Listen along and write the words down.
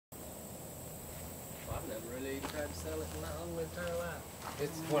He tried to sell it in my whole entire life.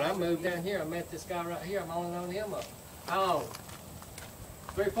 It's when I moved down here, I met this guy right here. I'm only known him up. How long?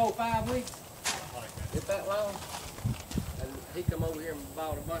 3, 4, 5 weeks? It's that long? And he come over here and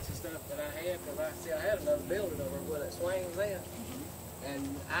bought a bunch of stuff that I had, because I had another building over where that swing was at.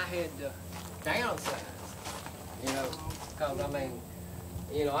 And I had to downsize, you know, because I mean,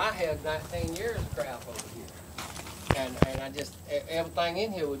 you know, I had 19 years of crap over here. And I just, everything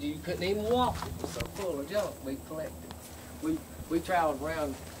in here, you couldn't even walk. It was so full of junk we collected. We traveled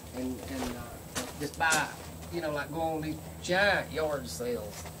around and just buy, you know, like go on these giant yard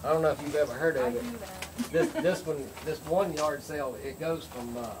sales. I don't know if you've ever heard of it. This one yard sale, it goes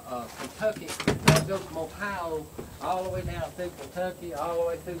from Kentucky, it goes from Ohio all the way down through Kentucky, all the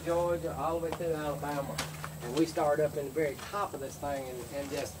way through Georgia, all the way through Alabama. And we started up in the very top of this thing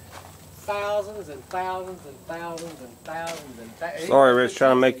and just thousands and thousands and thousands and thousands and thousands. Sorry, Rich,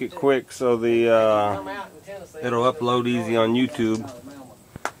 trying to make it quick so the it'll upload easy on YouTube.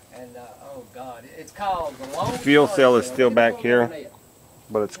 And oh God, it's called the long. The fuel cell is still back here,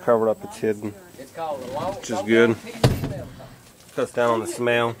 but it's covered up. It's hidden, It's called the long. which is good. Cuts down on the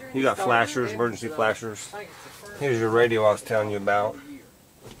smell. You got flashers, emergency flashers. Here's your radio I was telling you about.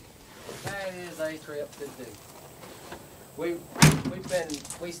 That is a trip to do.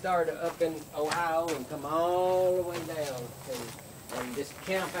 We started up in Ohio and come all the way down and just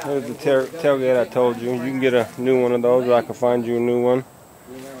camp out. There's the tailgate I told you. You can get a new one of those, or I can find you a new one,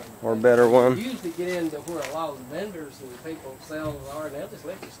 or a better one. You usually get into where a lot of vendors and people sell are, and they'll just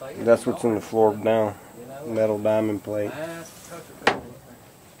let you stay. That's what's in the floor now. Metal diamond plate.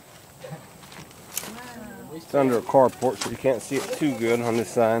 It's under a carport, so you can't see it too good on this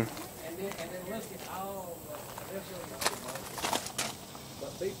side.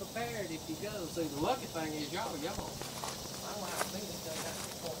 But be prepared if you go. See, the lucky thing is y'all.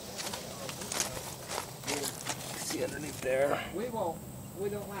 See underneath there. We don't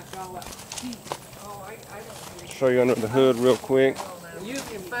like all that heat. Oh, I don't. Show you under the hood real quick. You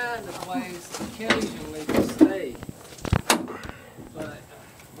can find a place occasionally to stay, but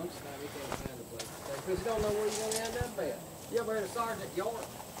most of the time you can't find a place to stay because you don't know where you're going to end up at. You ever heard of Sergeant York?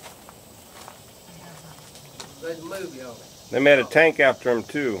 There's a movie on it. They made a tank after him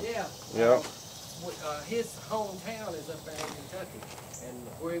too. Yeah. Yep. His hometown is up there in Kentucky, and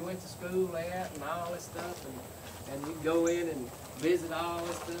where he went to school at, and all this stuff, and you go in and visit all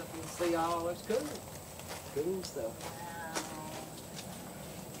this stuff and see all this cool stuff.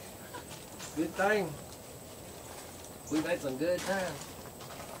 Good thing. We've had some good times.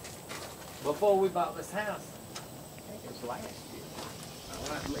 Before we bought this house, I think it was last year.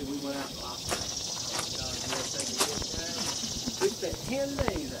 We went out and lost it. We spent 10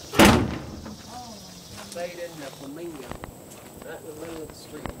 days out there. Stayed in the Flamingo, right in the middle of the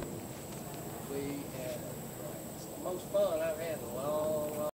street. We had the most fun I've had in a long